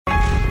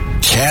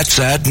Cats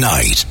at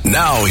Night.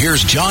 Now,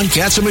 here's John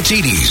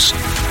Catsimatidis.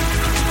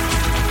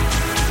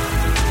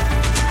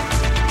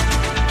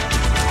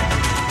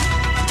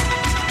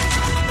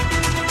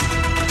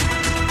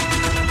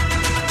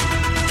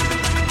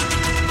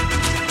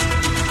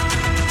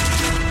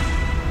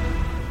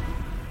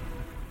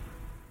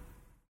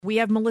 We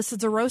have Melissa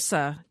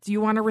DeRosa. Do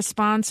you want to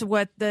respond to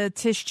what the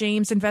Tish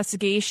James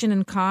investigation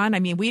and Con? I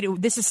mean,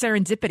 this is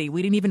serendipity.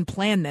 We didn't even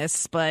plan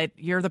this, but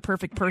you're the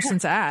perfect person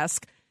to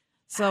ask.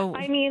 So,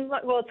 I mean,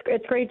 well,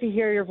 it's great to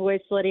hear your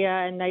voice, Lydia,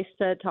 and nice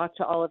to talk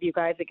to all of you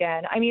guys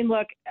again. I mean,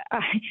 look,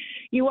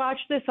 you watch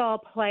this all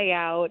play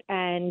out,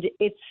 and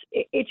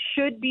it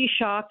should be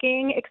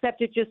shocking,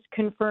 except it just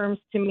confirms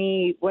to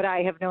me what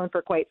I have known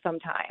for quite some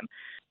time,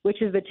 which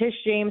is that Tish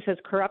James has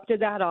corrupted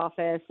that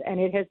office, and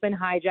it has been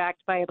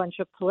hijacked by a bunch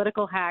of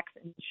political hacks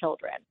and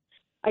children.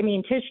 I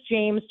mean, Tish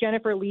James,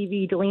 Jennifer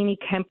Levy, Delaney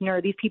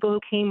Kempner, these people who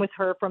came with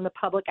her from the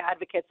public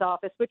advocate's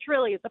office, which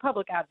really is the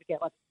public advocate,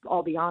 let's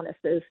all be honest,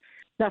 is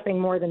nothing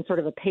more than sort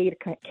of a paid,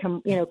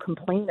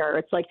 complainer.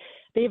 It's like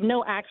they have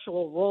no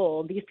actual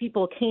role. These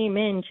people came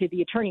into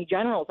the Attorney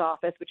General's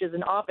office, which is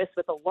an office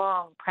with a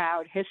long,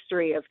 proud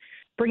history of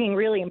bringing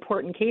really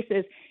important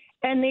cases,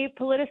 and they've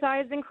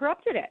politicized and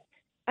corrupted it.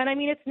 And I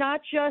mean, it's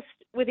not just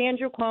with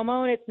Andrew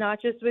Cuomo, and it's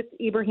not just with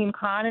Ibrahim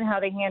Khan and how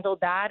they handled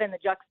that and the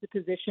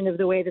juxtaposition of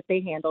the way that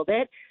they handled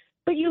it.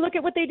 But you look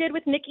at what they did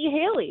with Nikki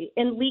Haley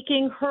in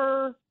leaking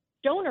her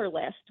donor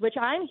list, which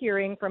I'm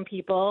hearing from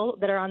people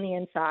that are on the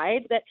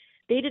inside that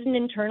they did an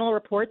internal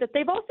report that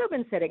they've also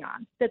been sitting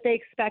on, that they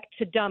expect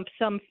to dump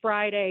some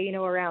Friday,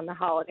 around the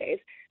holidays,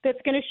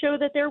 that's going to show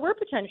that there were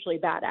potentially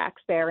bad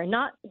acts there and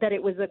not that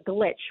it was a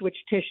glitch, which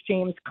Tish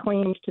James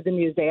claimed to the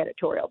Newsday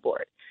editorial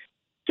board.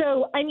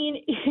 So, I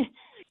mean,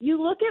 you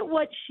look at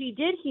what she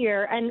did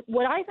here, and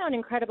what I found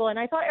incredible, and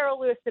I thought Errol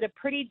Lewis did a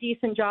pretty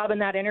decent job in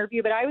that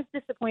interview, but I was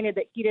disappointed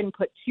that he didn't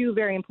put two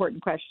very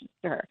important questions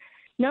to her.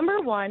 Number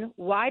one,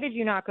 why did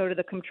you not go to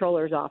the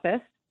comptroller's office?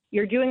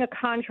 You're doing a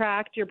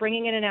contract. You're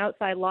bringing in an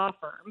outside law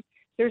firm.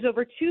 There's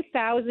over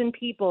 2,000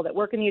 people that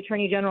work in the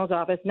Attorney General's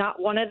office. Not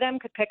one of them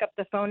could pick up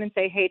the phone and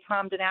say, hey,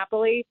 Tom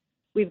DiNapoli,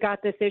 we've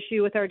got this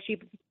issue with our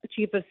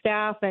chief of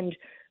staff, and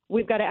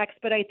we've got to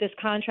expedite this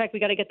contract. We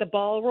got to get the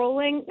ball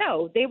rolling.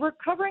 No, they were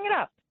covering it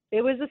up.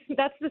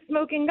 That's the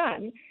smoking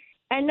gun.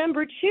 And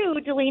number two,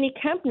 Delaney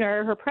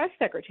Kempner, her press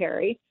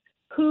secretary,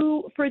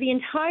 who for the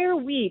entire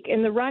week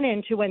in the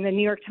run-in to when the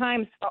New York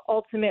Times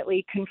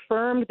ultimately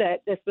confirmed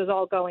that this was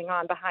all going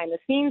on behind the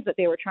scenes, that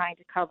they were trying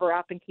to cover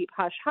up and keep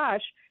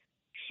hush-hush,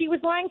 she was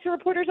lying to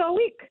reporters all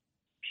week.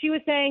 She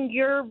was saying,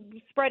 you're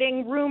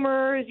spreading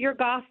rumors, you're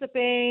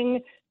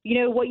gossiping,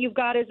 what you've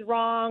got is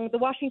wrong. The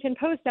Washington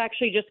Post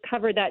actually just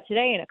covered that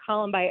today in a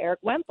column by Eric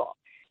Wemple,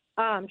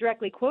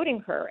 directly quoting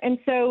her. And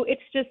so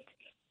it's just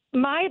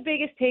my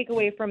biggest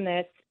takeaway from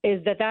this is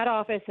that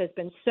office has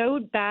been so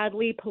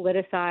badly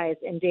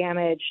politicized and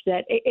damaged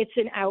that it's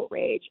an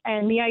outrage.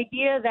 And the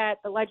idea that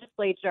the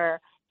legislature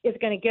is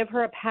going to give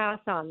her a pass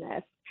on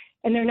this,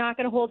 and they're not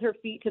going to hold her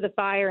feet to the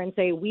fire and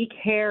say, we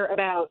care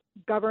about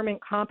government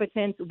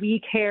competence,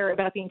 we care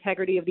about the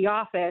integrity of the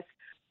office,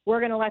 we're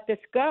going to let this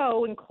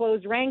go and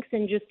close ranks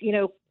and just,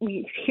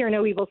 we hear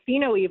no evil, see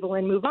no evil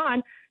and move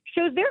on,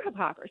 shows their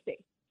hypocrisy.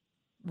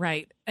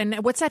 Right.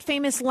 And what's that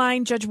famous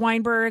line, Judge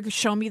Weinberg?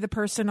 Show me the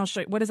person. I'll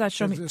show you. What does that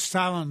show me? The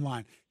Stalin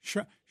line.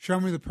 Show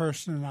me the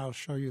person and I'll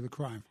show you the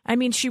crime. I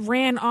mean, she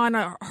ran on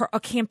a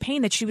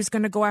campaign that she was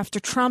going to go after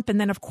Trump. And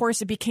then, of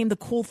course, it became the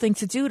cool thing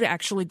to do to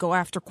actually go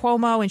after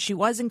Cuomo. And she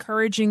was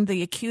encouraging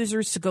the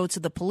accusers to go to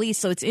the police.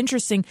 So it's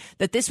interesting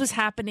that this was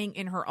happening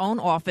in her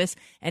own office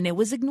and it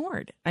was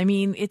ignored. I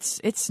mean,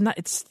 it's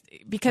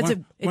because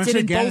it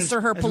didn't bolster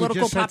her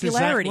political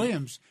popularity.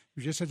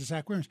 We just said to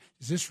Zach Williams,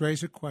 does this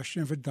raise a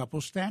question of a double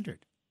standard?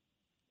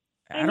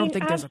 I don't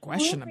think there's a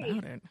question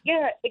about it.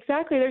 Yeah,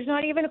 exactly. There's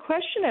not even a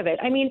question of it.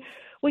 I mean,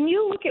 when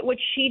you look at what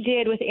she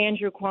did with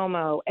Andrew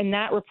Cuomo and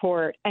that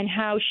report and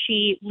how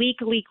she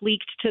leaked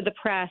to the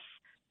press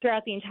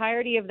throughout the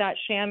entirety of that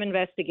sham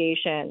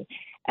investigation,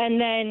 and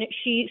then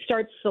she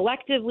starts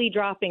selectively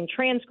dropping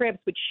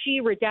transcripts, which she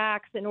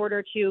redacts in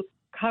order to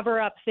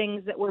cover up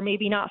things that were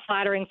maybe not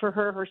flattering for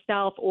her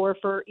herself or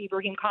for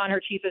Ibrahim Khan,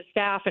 her chief of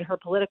staff, and her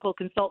political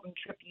consultant,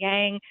 Trip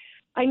Yang.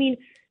 I mean,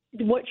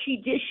 what she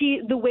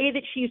did, the way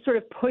that she sort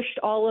of pushed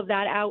all of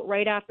that out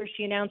right after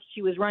she announced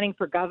she was running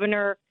for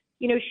governor,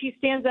 she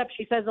stands up,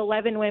 she says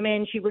 11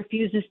 women, she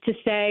refuses to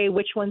say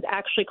which ones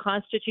actually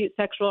constitute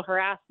sexual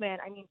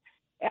harassment. I mean,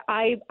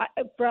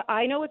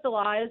 I know what the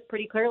law is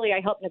pretty clearly.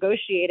 I helped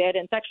negotiate it,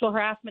 and sexual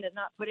harassment is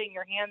not putting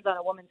your hands on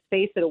a woman's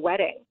face at a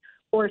wedding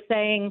or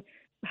saying,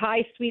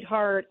 hi,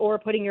 sweetheart, or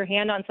putting your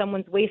hand on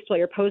someone's waist while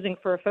you're posing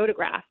for a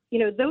photograph.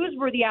 Those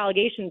were the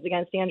allegations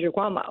against Andrew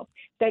Cuomo,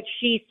 that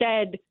she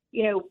said,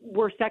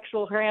 were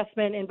sexual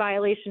harassment in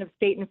violation of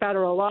state and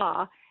federal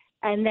law.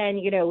 And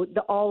then,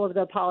 all of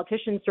the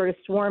politicians sort of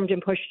swarmed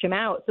and pushed him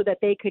out so that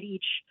they could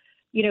each,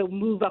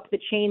 move up the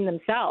chain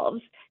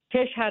themselves.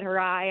 Tish had her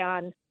eye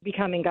on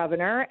becoming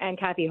governor, and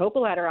Kathy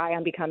Hochul had her eye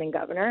on becoming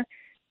governor.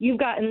 you've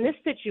got in this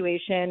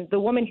situation the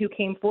woman who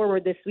came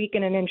forward this week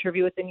in an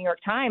interview with the New York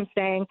Times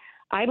saying,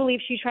 I believe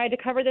she tried to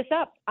cover this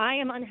up. I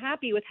am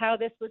unhappy with how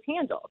this was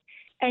handled.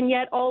 And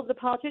yet all of the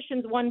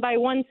politicians one by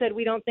one said,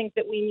 we don't think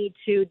that we need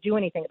to do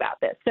anything about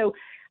this. So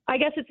I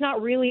guess it's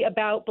not really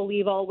about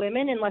believe all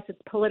women unless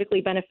it's politically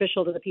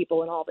beneficial to the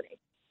people in Albany.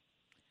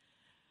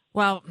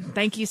 Well,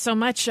 thank you so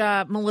much,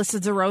 Melissa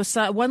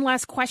DeRosa. One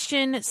last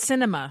question.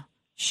 Cinema.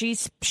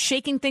 She's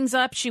shaking things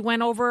up. She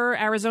went over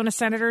Arizona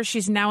senator.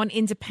 She's now an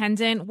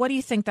independent. What do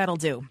you think that'll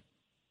do?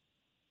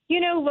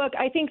 Look,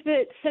 I think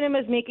that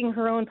Sinema is making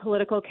her own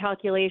political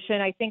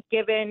calculation. I think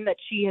given that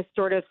she has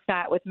sort of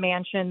sat with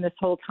Manchin this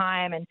whole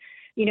time and,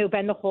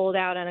 been the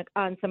holdout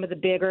on some of the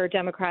bigger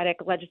Democratic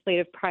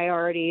legislative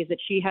priorities, that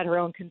she had her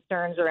own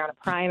concerns around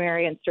a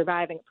primary and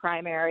surviving a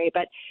primary.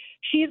 But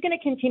she's going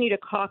to continue to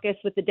caucus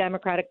with the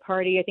Democratic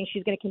Party. I think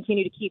she's going to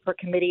continue to keep her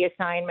committee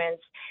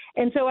assignments.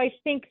 And so I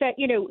think that,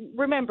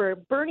 remember,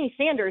 Bernie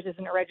Sanders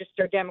isn't a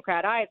registered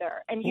Democrat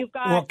either. And you've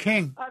got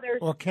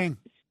Or King.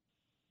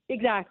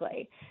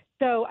 Exactly.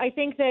 So I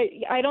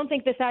don't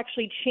think this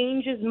actually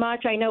changes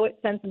much. I know it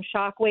sent some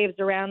shockwaves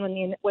around when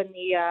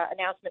the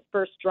announcement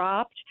first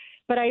dropped,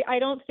 but I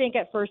don't think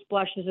at first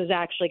blush this is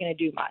actually going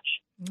to do much.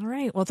 All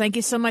right. Well, thank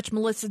you so much,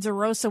 Melissa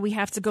DeRosa. We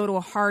have to go to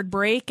a hard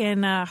break,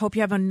 and hope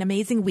you have an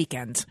amazing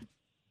weekend.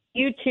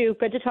 You too.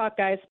 Good to talk,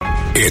 guys.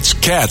 It's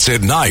Cats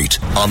at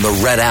Night on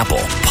the Red Apple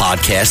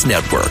Podcast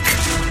Network.